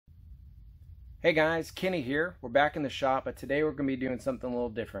Hey guys, Kenny here. We're back in the shop, but today we're going to be doing something a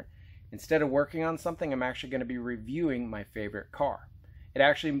little different. Instead of working on something, I'm actually going to be reviewing my favorite car. It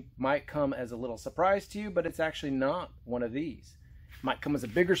actually might come as a little surprise to you, but it's actually not one of these. It might come as a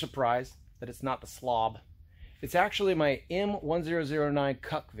bigger surprise that it's not the slob. It's actually my M1009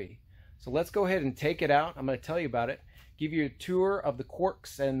 CUCV. So let's go ahead and take it out. I'm going to tell you about it, give you a tour of the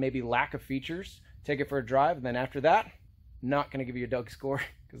quirks and maybe lack of features, take it for a drive, and then after that, not going to give you a Doug score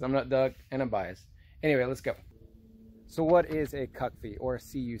because I'm not Doug and I'm biased. Anyway, let's go. So what is a CUCV or a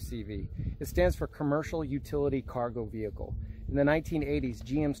CUCV? It stands for Commercial Utility Cargo Vehicle. In the 1980s,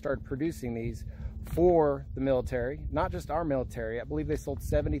 GM started producing these for the military, not just our military. I believe they sold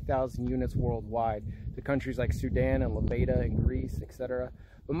 70,000 units worldwide to countries like Sudan and Levada and Greece, etc.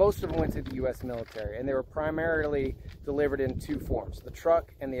 But most of them went to the US military, and they were primarily delivered in two forms, the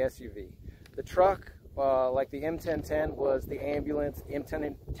truck and the SUV. The truck, like the M1010 was the ambulance, the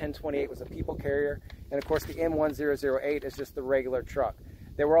M1028 was a people carrier, and of course the M1008 is just the regular truck.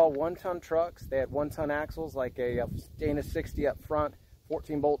 They were all 1-ton trucks. They had 1-ton axles, like a stainless 60 up front,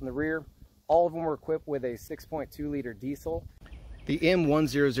 14 bolt in the rear. All of them were equipped with a 6.2 liter diesel. The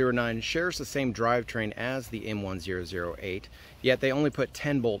M1009 shares the same drivetrain as the M1008, yet they only put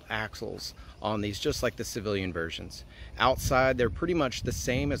 10 bolt axles on these, just like the civilian versions. Outside, they're pretty much the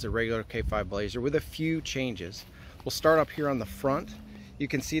same as a regular K5 Blazer with a few changes. We'll start up here on the front. You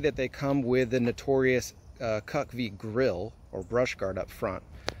can see that they come with the notorious CUCV grill or brush guard up front.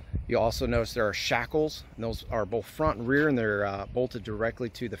 You also notice there are shackles, and those are both front and rear, and they're bolted directly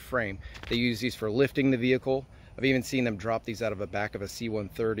to the frame. They use these for lifting the vehicle. I've even seen them drop these out of the back of a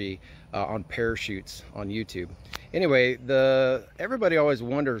C-130 on parachutes on YouTube. Anyway, everybody always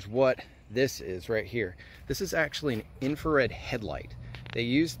wonders what this is right here. This is actually an infrared headlight. They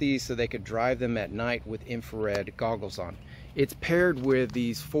use these so they could drive them at night with infrared goggles on. It's paired with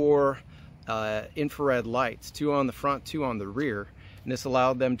these 4 infrared lights, 2 on the front, 2 on the rear, and this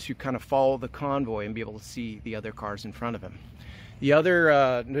allowed them to kind of follow the convoy and be able to see the other cars in front of them. The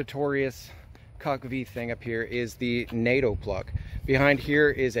other notorious CUCV thing up here is the NATO plug. Behind here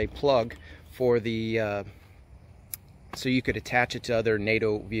is a plug for the so you could attach it to other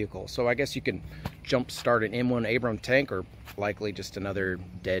NATO vehicles. So I guess you can jump start an M1 Abrams tank, or likely just another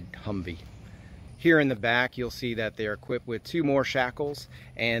dead Humvee. Here in the back, you'll see that they're equipped with 2 more shackles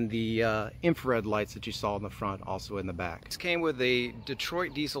and the infrared lights that you saw in the front, also in the back. This came with a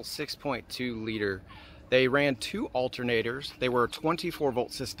Detroit diesel 6.2 liter. They ran 2 alternators. They were a 24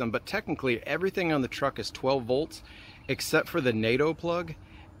 volt system, but technically everything on the truck is 12 volts except for the NATO plug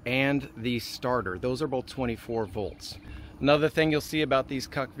and the starter. Those are both 24 volts. Another thing you'll see about these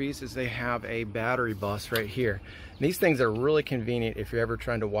CUCVs is they have a battery bus right here. These things are really convenient if you're ever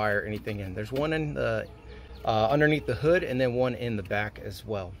trying to wire anything in. There's one in the underneath the hood, and then one in the back as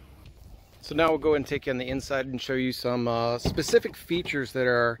well. So now we'll go and take you on the inside and show you some specific features that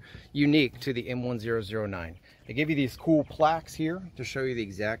are unique to the M1009. They give you these cool plaques here to show you the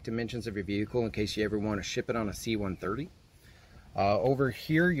exact dimensions of your vehicle in case you ever want to ship it on a C-130. Over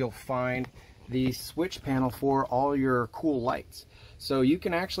here you'll find the switch panel for all your cool lights. So you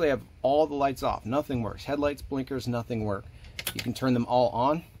can actually have all the lights off, nothing works. Headlights, blinkers, nothing work. You can turn them all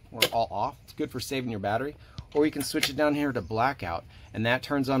on or all off. It's good for saving your battery. Or you can switch it down here to blackout, and that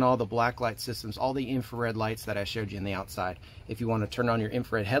turns on all the black light systems, all the infrared lights that I showed you on the outside. If you want to turn on your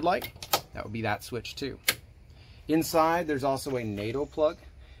infrared headlight, that would be that switch too. Inside, there's also a NATO plug,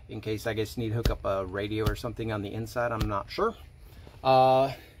 in case I guess you need to hook up a radio or something on the inside, I'm not sure.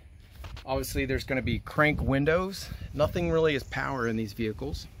 Obviously, there's going to be crank windows. Nothing really is power in these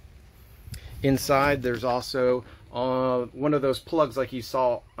vehicles. Inside, there's also one of those plugs like you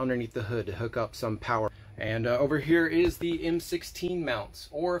saw underneath the hood to hook up some power. And over here is the M16 mounts,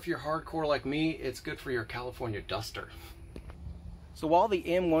 or if you're hardcore like me, it's good for your California Duster. So while the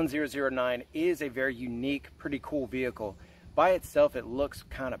M1009 is a very unique, pretty cool vehicle, by itself it looks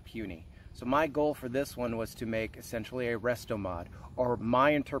kind of puny. So my goal for this one was to make essentially a resto mod, or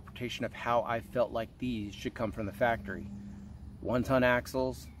my interpretation of how I felt like these should come from the factory. 1-ton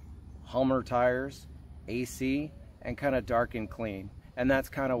axles, Hummer tires, AC, and kind of dark and clean. And that's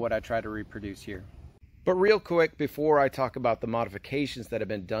kind of what I try to reproduce here. But real quick, before I talk about the modifications that have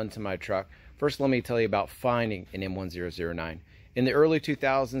been done to my truck, first let me tell you about finding an M1009. In the early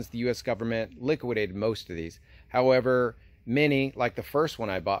 2000s, the US government liquidated most of these. However, many, like the first one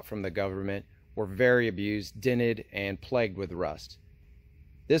I bought from the government, were very abused, dented, and plagued with rust.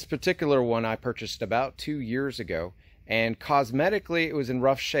 This particular one I purchased about 2 years ago, and cosmetically it was in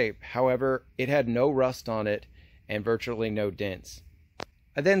rough shape. However, it had no rust on it and virtually no dents.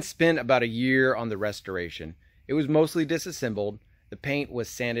 I then spent about a year on the restoration. It was mostly disassembled, The paint was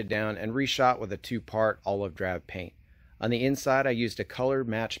sanded down and reshot with a 2-part olive drab paint. On the inside, I used a color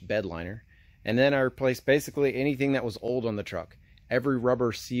matched bed liner, and then I replaced basically anything that was old on the truck, every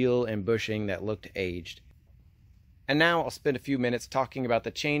rubber seal and bushing that looked aged. And now I'll spend a few minutes talking about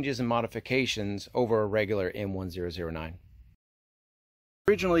the changes and modifications over a regular M1009.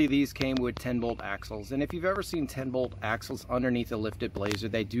 Originally, these came with 10-bolt axles, and if you've ever seen 10-bolt axles underneath a lifted Blazer,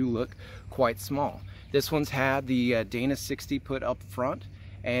 they do look quite small. This one's had the Dana 60 put up front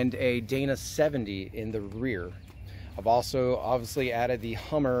and a Dana 70 in the rear. I've also obviously added the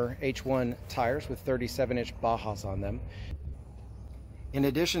Hummer H1 tires with 37-inch Bajas on them. In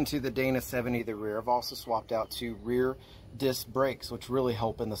addition to the Dana 70 the rear, I've also swapped out 2 rear disc brakes, which really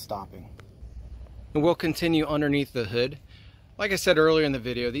help in the stopping. And we'll continue underneath the hood. Like I said earlier in the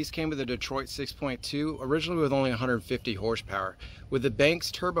video, these came with a Detroit 6.2, originally with only 150 horsepower. With the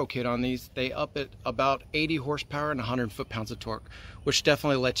Banks turbo kit on these, they up at about 80 horsepower and 100 foot-pounds of torque, which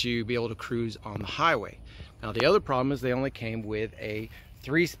definitely lets you be able to cruise on the highway. Now the other problem is they only came with a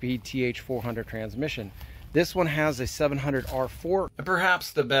 3-speed TH400 transmission. This one has a 700 R4. And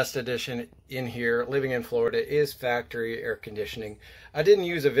perhaps the best addition in here, living in Florida, is factory air conditioning. I didn't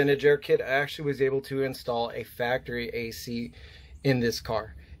use a vintage air kit. I actually was able to install a factory AC in this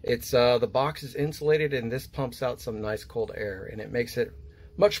car. It's the box is insulated, and this pumps out some nice cold air, and it makes it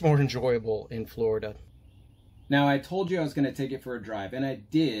much more enjoyable in Florida. Now, I told you I was going to take it for a drive, and I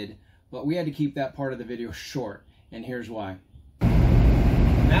did, but we had to keep that part of the video short, and here's why.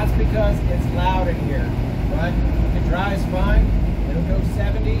 And that's because it's loud in here, but it drives fine. It'll go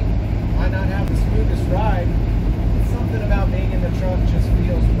 70, might not have the smoothest ride. It's something about being in the truck just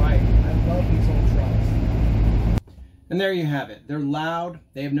feels right. I love these old trucks. And there you have it. They're loud,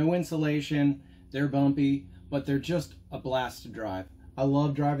 they have no insulation, they're bumpy, but they're just a blast to drive. I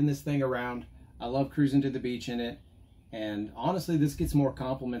love driving this thing around. I love cruising to the beach in it. And honestly, this gets more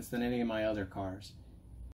compliments than any of my other cars.